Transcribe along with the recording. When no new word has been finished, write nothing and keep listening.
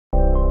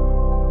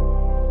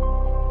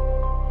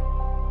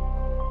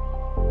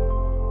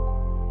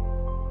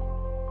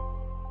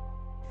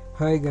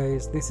Hi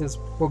guys, this is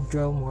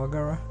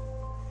Mwagalwa,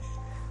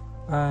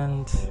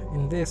 and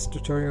in this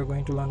tutorial we're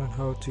going to learn on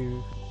how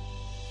to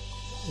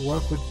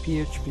work with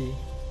PHP,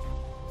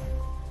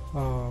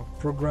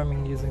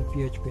 programming using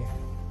PHP.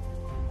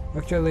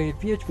 Actually,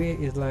 PHP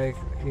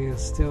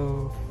is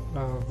still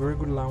a very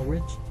good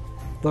language,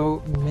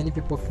 though many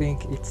people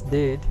think it's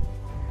dead.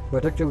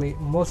 But actually,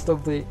 most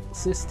of the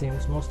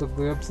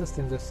web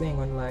systems you're seeing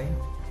online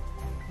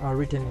are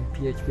written in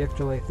PHP.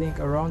 Actually, I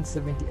think around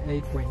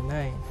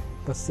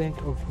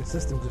 78.9% of the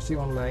systems you see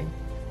online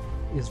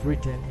is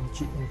written in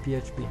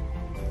PHP.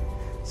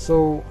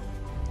 So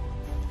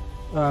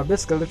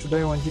basically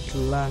today I want you to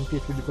learn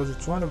PHP because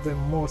it's one of the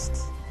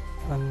most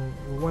and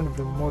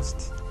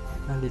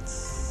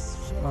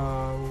it's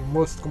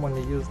most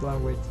commonly used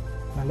language,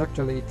 and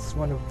actually it's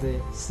one of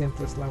the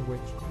simplest language.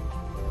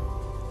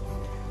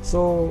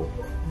 So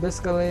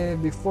basically,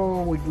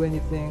 before we do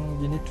anything,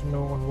 you need to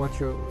know on what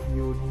you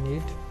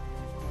need.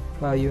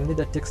 You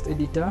need a text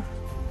editor,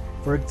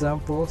 for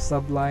example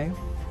Sublime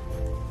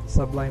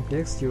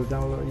Text. You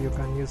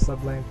can use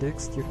Sublime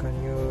Text. You can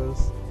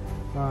use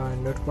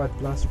Notepad++.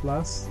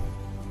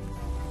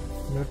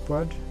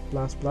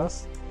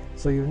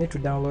 So you need to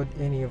download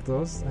any of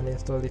those and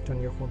install it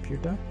on your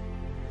computer.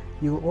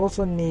 You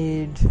also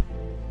need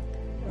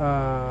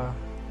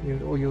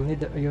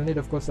you'll need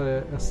of course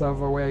a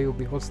server where you'll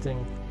be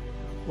hosting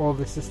all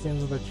the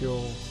systems that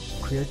you're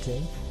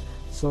creating.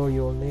 So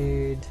you'll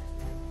need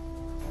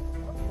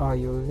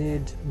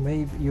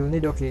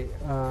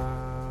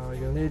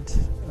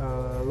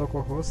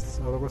local hosts,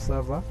 a local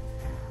server.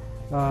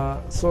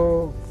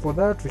 So for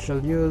that we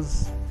shall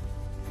use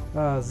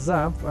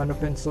Xampp, an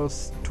open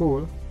source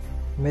tool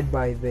made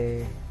by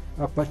the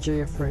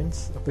Apache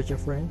friends.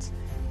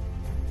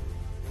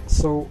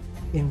 So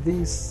in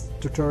this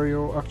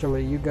tutorial,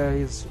 actually, you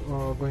guys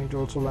are going to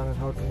also learn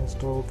how to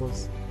install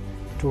those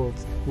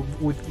tools.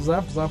 With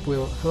Xampp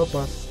will help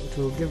us. It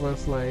will give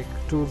us like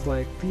tools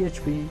like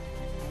PHP.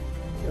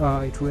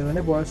 It will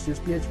enable us to use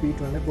PHP. It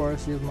will enable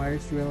us to use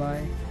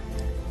MySQLi,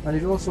 and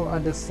it also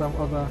adds some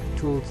other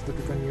tools that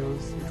we can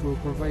use. It will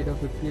provide us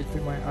with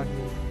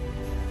PHPMyAdmin.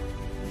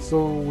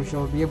 So we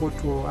shall be able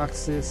to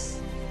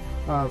access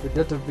the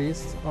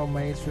database, our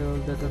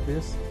MySQL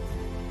database,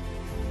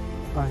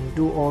 and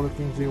do all the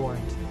things we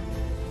want.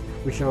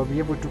 We shall be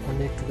able to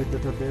connect to the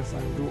database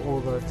and do all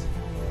that.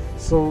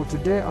 So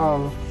today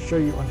I'll show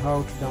you on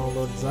how to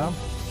download Xampp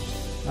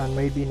and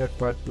maybe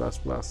Notepad++.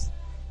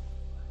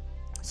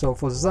 So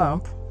for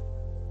Xampp,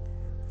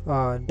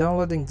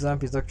 downloading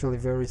Xampp is actually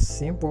very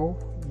simple.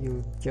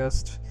 You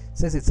just,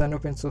 since it's an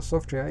open source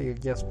software, you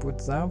just put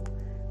Xampp,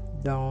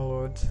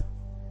 download.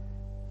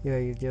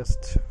 You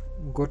just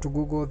go to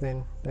Google,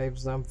 then type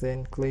Xampp,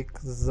 then click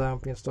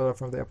Xampp installer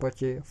from the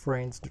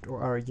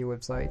apachefriends.org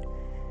website.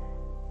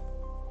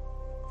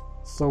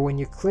 So when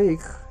you click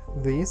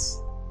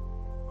this,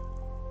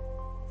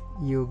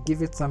 you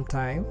give it some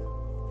time,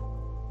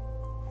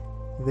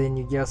 then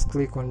you just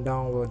click on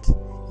download.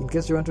 In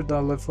case you want to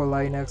download for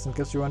Linux, in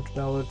case you want to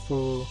download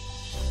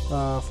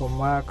for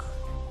Mac,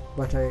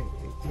 but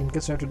in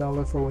case you want to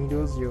download for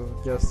Windows, you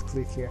just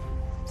click here.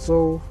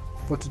 So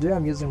for today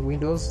I'm using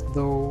Windows,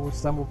 though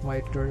some of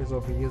my tutorials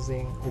will be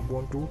using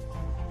Ubuntu,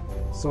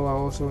 so I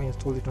also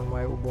install it on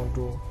my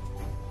Ubuntu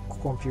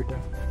computer.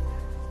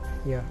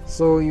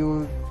 So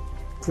you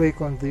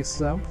click on this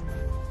Xampp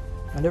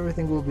and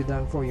everything will be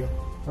done for you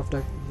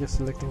after just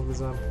selecting the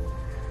Xampp.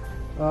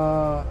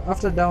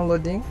 After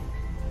downloading,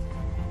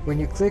 when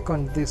you click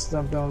on this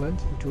Xampp download,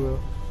 it will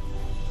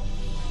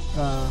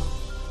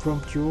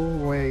prompt you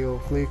where you'll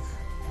click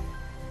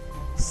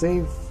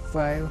save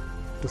file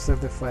to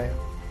save the file.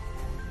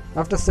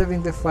 After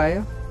saving the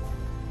file,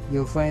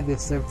 you'll find the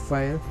saved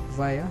file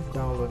via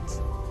downloads.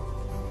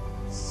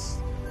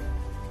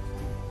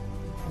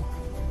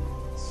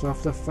 So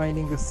after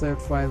finding the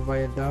saved file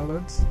via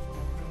downloads,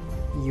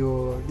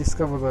 you'll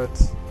discover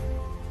that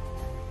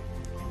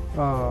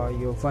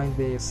you'll find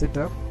the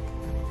setup,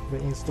 the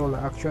installer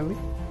actually.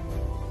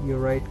 You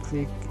right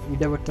click, you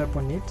double tap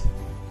on it,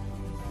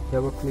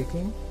 double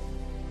clicking,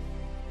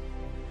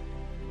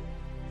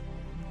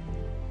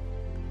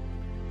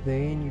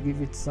 then you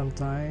give it some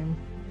time.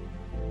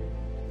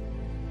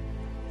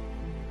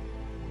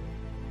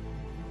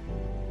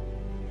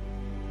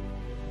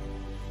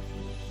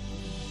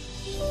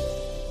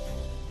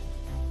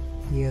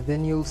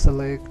 Then you'll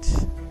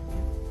select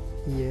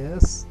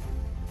yes.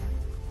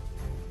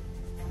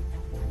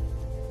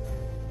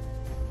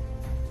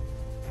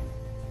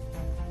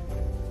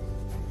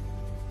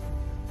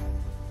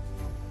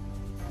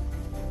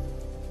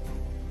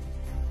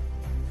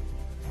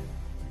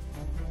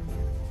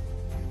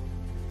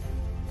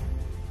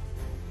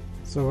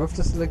 So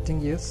after selecting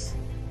yes,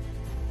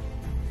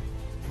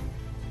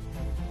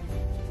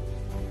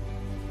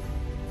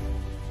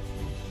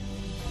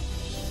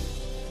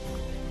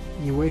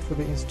 you wait for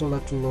the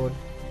installer to load.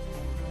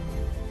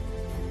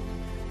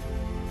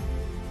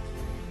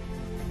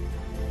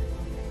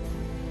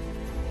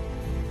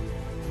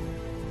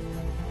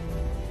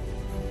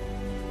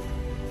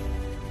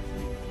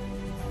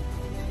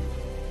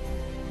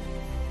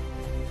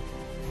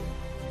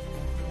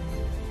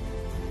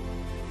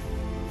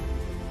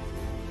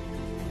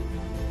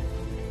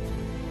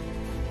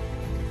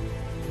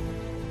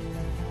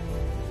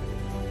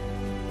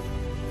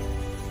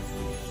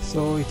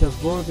 So it has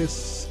brought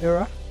this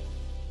error.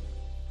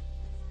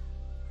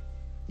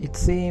 It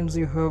seems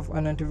you have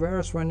an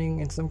antivirus running.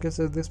 In some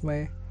cases this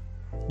may...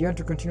 Do you want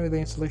to continue the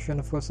installation?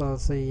 Of course I'll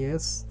say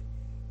yes.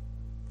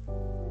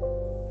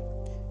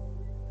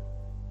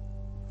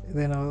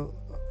 Then I'll...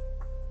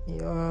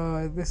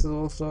 this is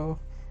also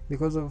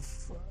because of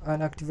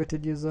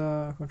unactivated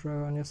user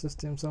control on your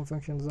system. Some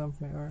functions Xampp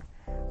may are...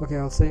 Okay,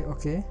 I'll say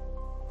okay.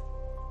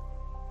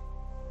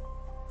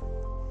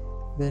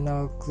 Then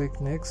I'll click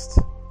next.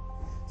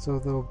 So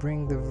they'll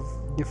bring the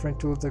different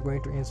tools they're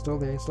going to install.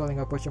 They're installing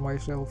Apache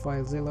MySQL,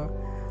 FileZilla,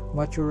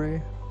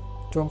 Mature,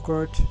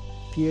 Tomcat,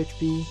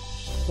 PHP,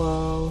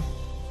 File,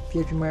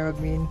 PHP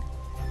MyAdmin.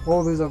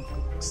 All these are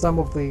some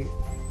of the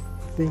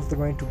things they're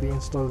going to be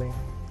installing.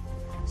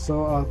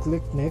 So I'll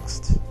click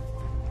next.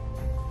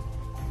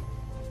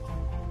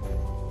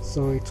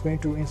 So it's going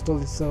to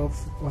install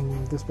itself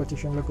on this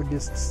partition local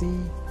disk C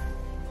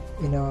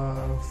in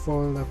a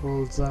folder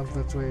called Xampp.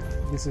 That's why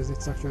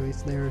it's actually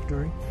its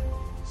directory.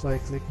 So I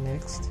click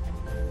next.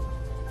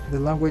 The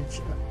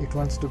language it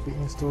wants to be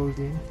installed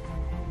in,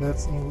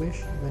 that's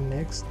English. Then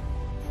next.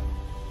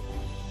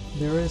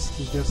 The rest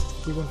you just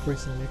keep on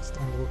pressing next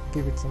and we'll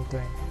give it some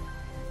time.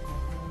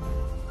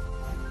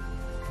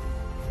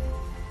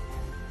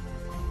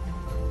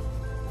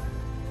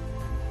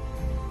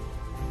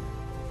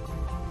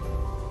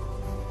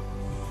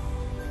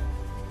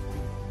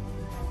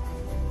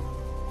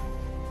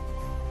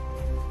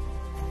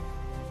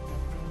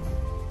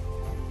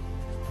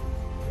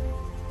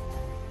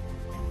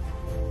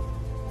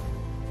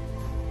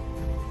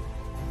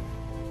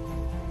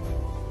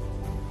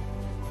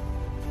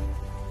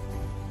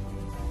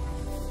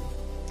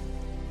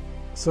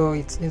 So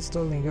it's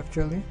installing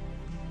actually.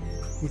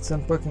 It's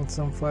unpacking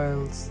some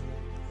files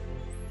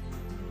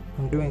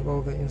and doing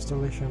all the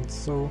installations.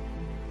 So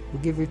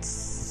we'll give it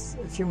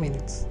a few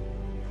minutes.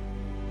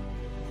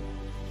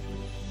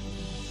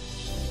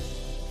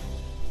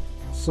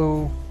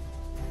 So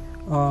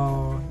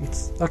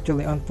it's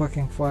actually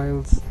unpacking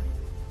files.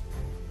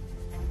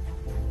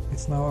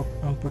 It's now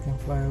unpacking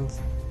files.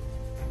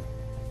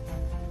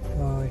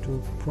 It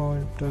will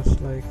prompt us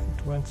like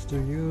it wants to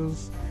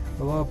use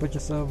allow Apache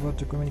server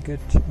to communicate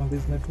on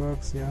these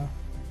networks. Yeah,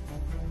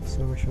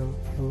 so we shall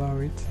allow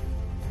it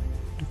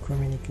to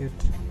communicate.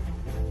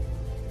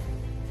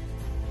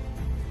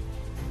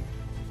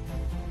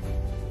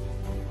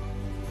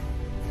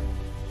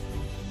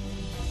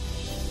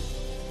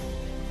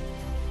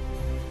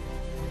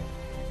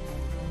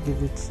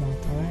 Give it some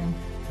time.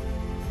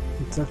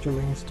 It's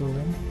actually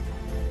installing.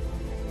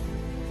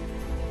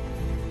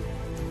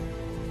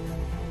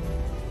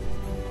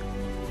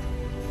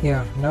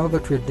 Yeah, now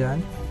that we're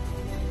done,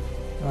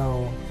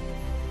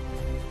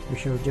 we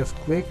shall just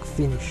click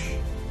finish.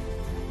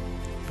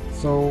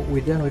 So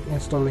we're done with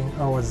installing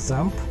our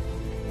Xampp.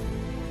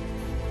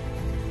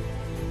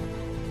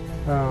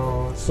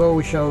 So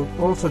we shall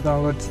also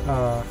download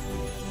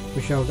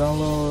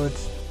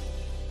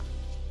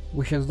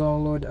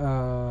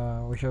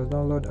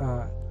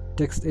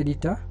text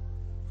editor,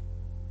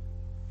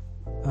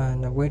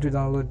 and I'm going to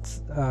download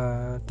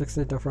text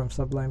editor from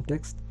Sublime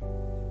Text,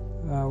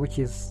 which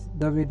is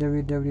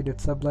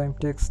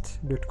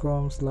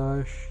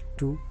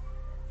www.sublimetext.com/2,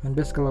 and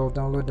basically I'll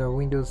download a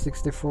Windows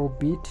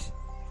 64-bit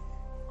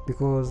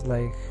because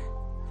like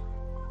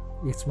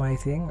it's my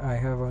thing. I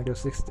have a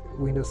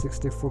Windows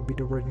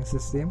 64-bit operating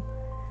system.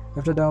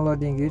 After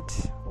downloading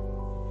it,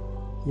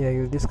 yeah,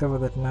 you'll discover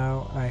that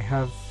now I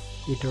have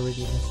it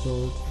already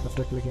installed.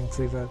 After clicking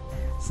save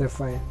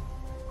file,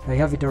 I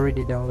have it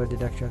already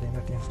downloaded, actually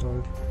not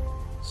installed.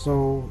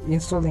 So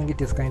installing it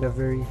is kind of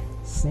very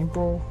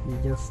simple. You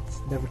just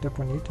double tap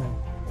on it and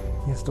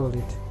install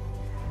it.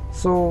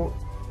 So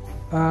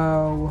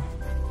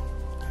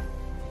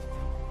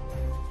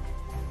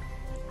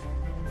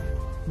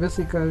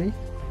basically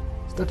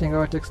starting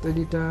our text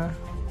editor,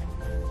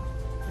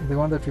 the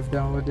one that we've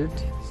downloaded,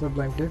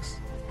 Sublime Text,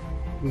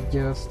 we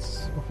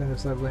just open the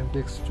Sublime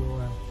Text tool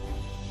and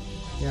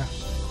yeah,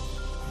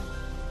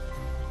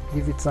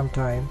 give it some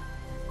time.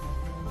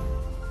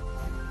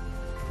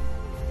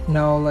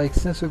 Now, like,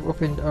 since we've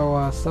opened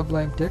our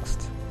Sublime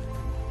Text,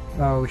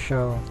 we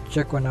shall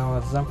check on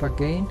our Xampp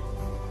again.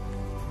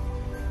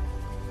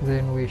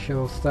 Then we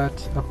shall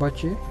start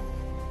Apache.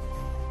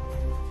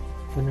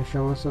 Then we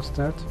shall also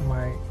start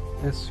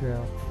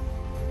MySQL.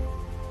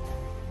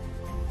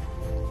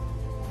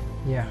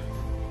 Yeah.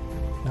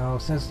 Now,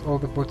 since all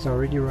the ports are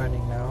already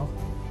running now,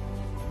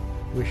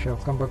 we shall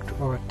come back to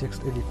our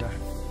text editor.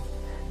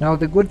 Now,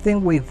 the good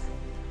thing with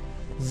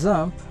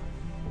Xampp,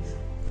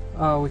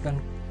 we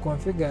can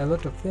configure a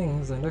lot of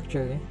things, and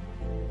actually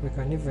we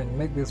can even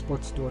make these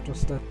ports to auto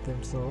start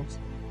themselves.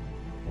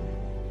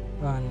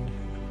 And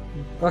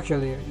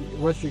actually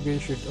what you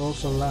guys should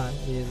also learn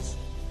is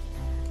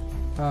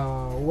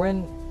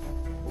when,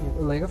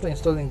 like, after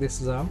installing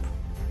this Xampp,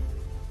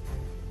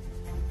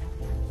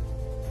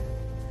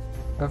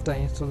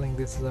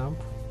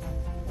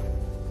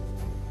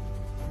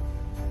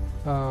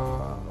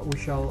 we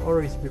shall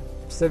always be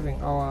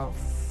saving our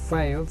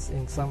files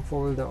in some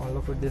folder on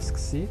local disk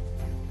C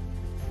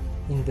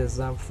in the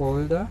Xampp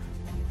folder.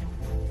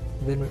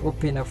 Then we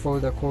open a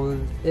folder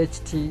called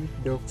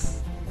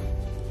htdocs.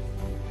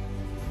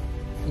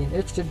 In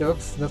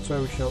htdocs, that's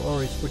where we shall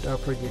always put our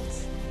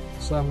projects.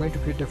 So I'm going to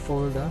create a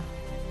folder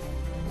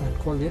and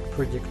call it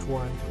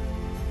project1.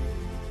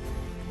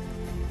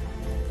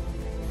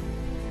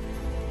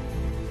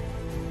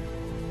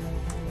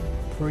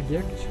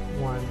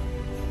 Project1.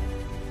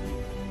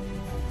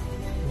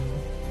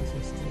 This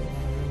is still one.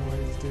 I don't know why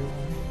it's still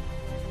one.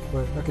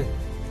 But okay.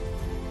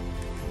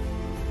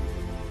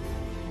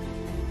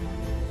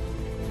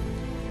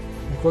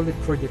 I call it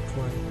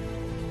project1.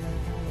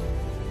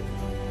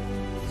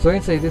 So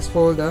inside this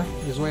folder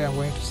is where I'm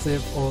going to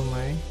save all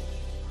my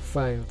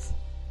files.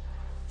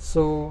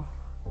 So,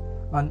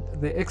 and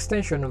the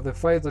extension of the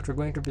files that we're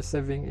going to be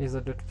saving is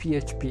a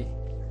 .php.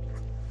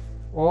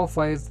 All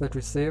files that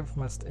we save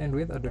must end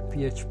with a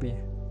 .php.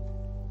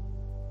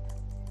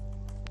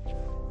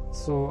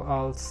 So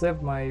I'll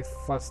save my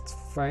first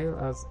file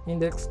as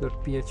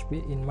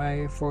index.php in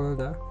my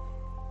folder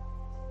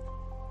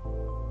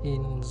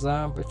in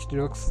Xampp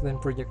htdocs, then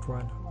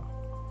project1.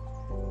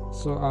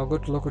 So I'll go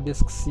to local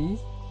disk C,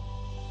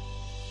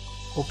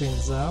 open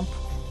Xampp.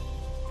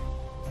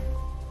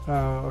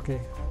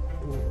 Okay,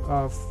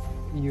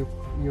 you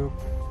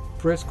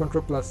press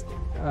Control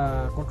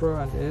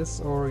and S,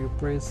 or you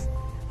press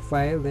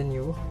File, then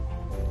you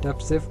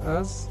tap Save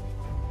As,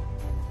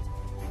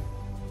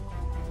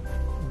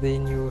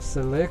 then you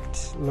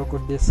select local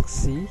disk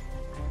C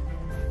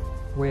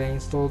where I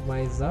installed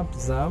my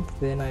Xampp,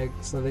 then I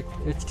select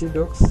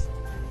htdocs.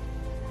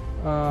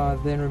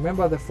 Then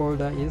remember the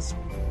folder is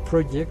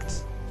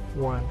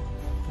project1.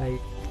 I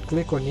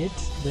click on it,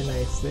 then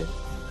I say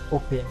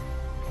open.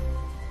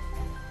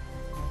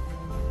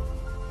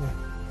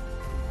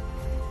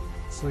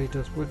 So it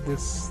has put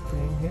this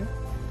thing here,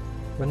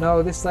 but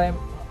now this time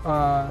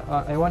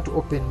I want to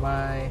open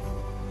my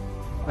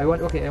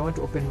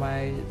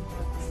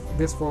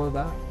this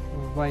folder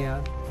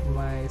via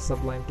my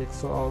Sublime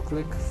Text. So I'll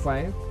click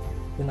File,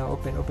 then I'll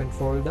open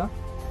folder,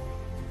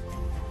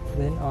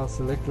 then I'll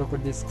select local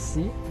disk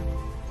C,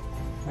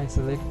 I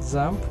select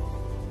Xampp,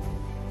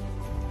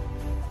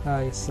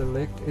 I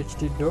select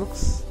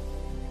htdocs,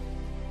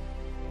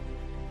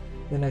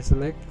 then I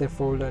select the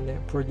folder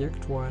name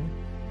project1,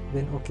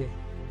 then OK.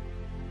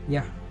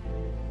 Yeah,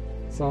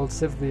 so I'll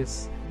save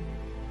this.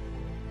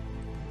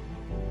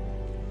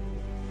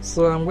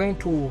 So I'm going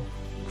to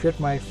create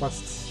my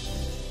first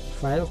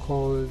file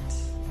called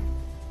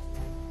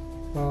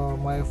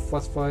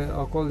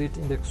I'll call it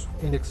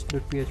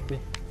index.php.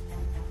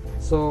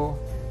 So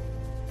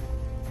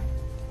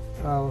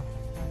I'll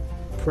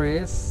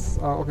press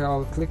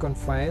I'll click on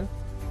File,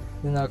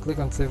 then I'll click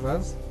on Save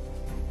As.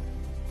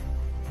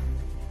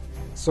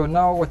 So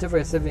now whatever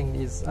you're saving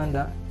is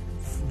under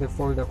the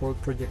folder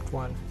called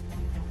project1.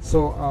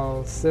 So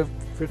I'll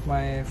create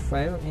my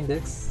file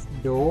index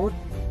dot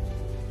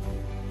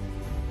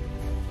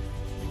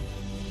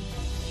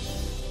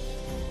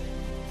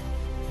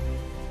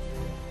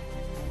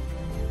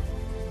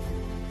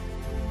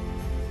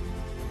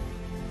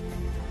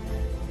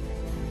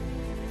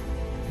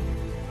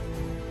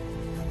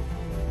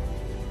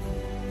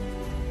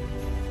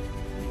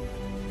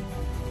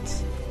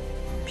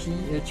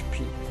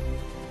php,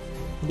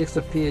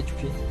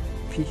 index.php,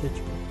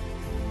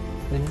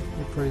 then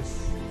you press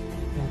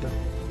enter.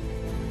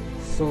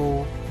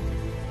 So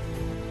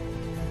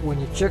when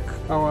you check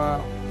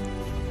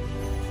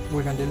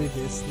we can delete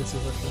this is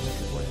actually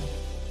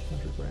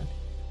not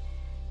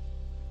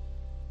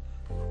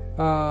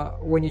required.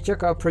 When you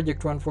check our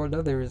project1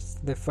 folder, there is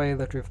the file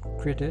that we've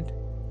created,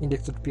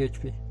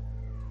 index.php.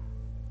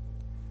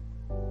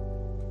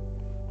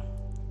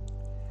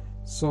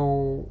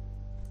 So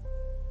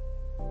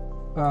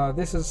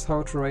this is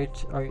how to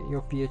write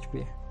your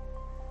PHP.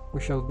 We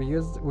shall be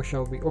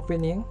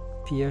opening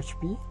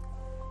PHP,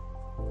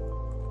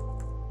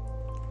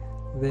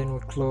 then we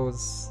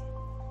close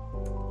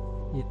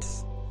it.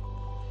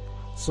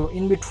 So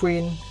in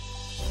between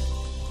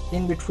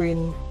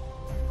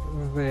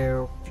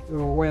where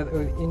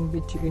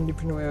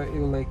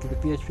you like the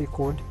PHP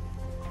code,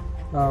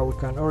 we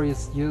can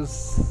always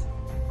use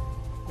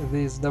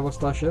these double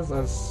slashes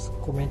as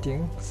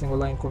commenting, single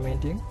line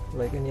commenting,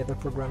 like any other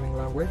programming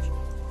language.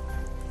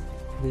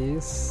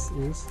 This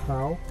is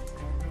how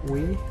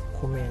we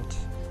comment,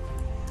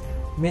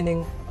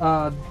 meaning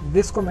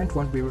this comment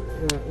won't be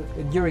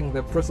during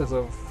the process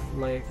of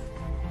like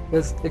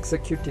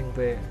executing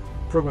the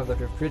program that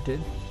we've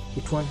created.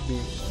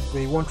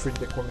 They won't read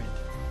the comment.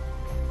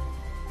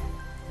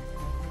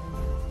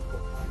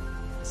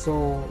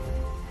 So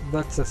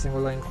that's a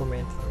single line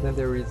comment. Then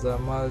there is a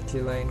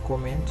multi-line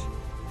comment.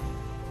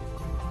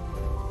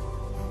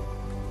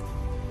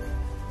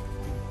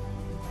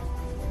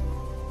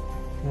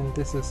 And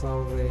this is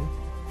how they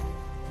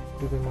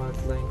do the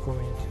multi-line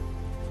comment.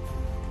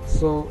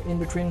 So in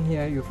between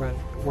here, you can,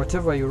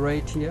 whatever you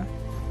write here,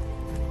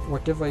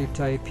 whatever you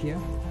type here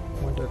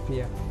won't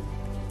appear.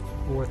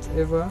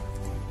 Whatever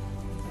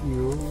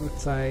you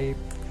type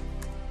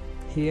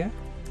here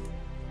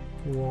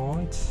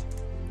won't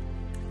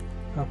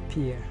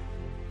appear.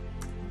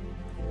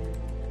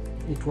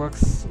 It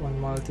works on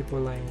multiple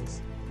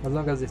lines as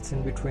long as it's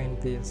in between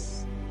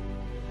this,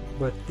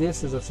 but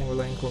this is a single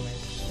line comment.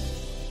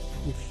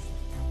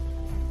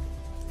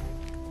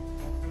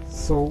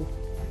 So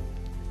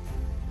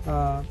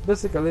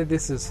basically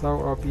this is how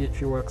our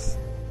PHP works.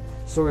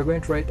 So we're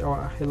going to write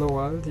our hello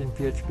world in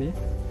PHP,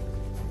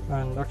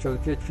 and actually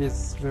PHP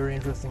is very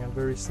interesting and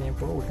very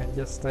simple. We can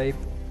just type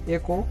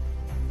echo,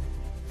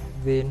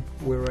 then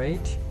we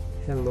write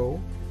hello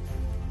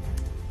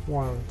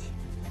world.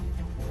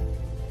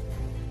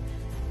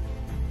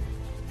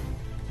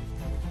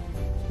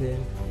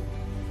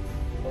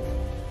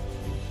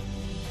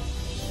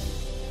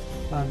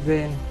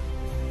 Then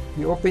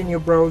you open your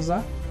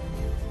browser,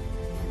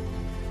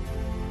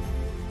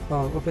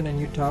 open a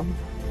new tab,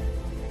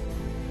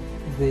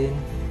 then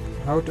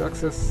how to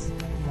access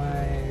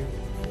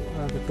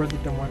the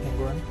project I'm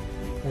working on.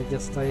 I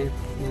just type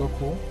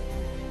local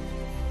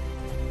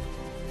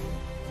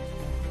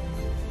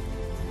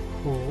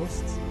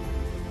host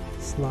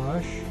 /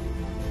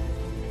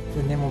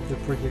 the name of the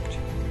project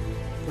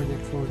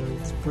folder.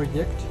 It's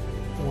project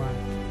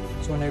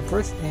 1. So when I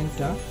press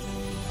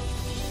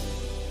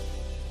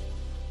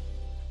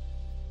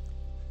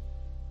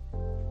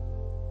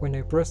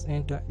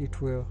enter,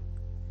 it will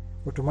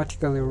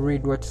automatically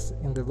read what's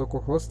in the local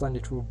host, and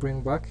it will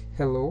bring back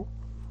hello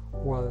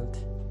world.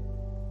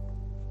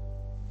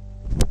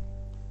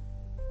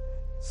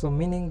 So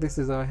meaning this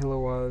is our hello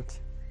world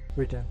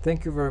written.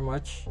 Thank you very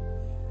much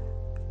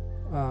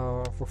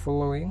for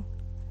following.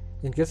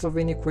 In case of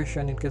any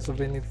question, in case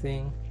of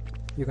anything,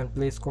 you can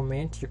please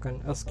comment. You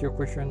can ask your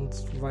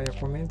questions via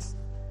comments.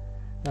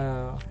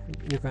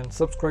 You can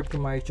subscribe to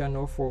my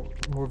channel for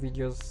more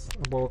videos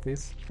about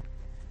this.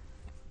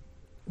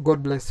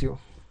 God bless you.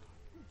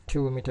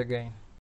 Till we meet again.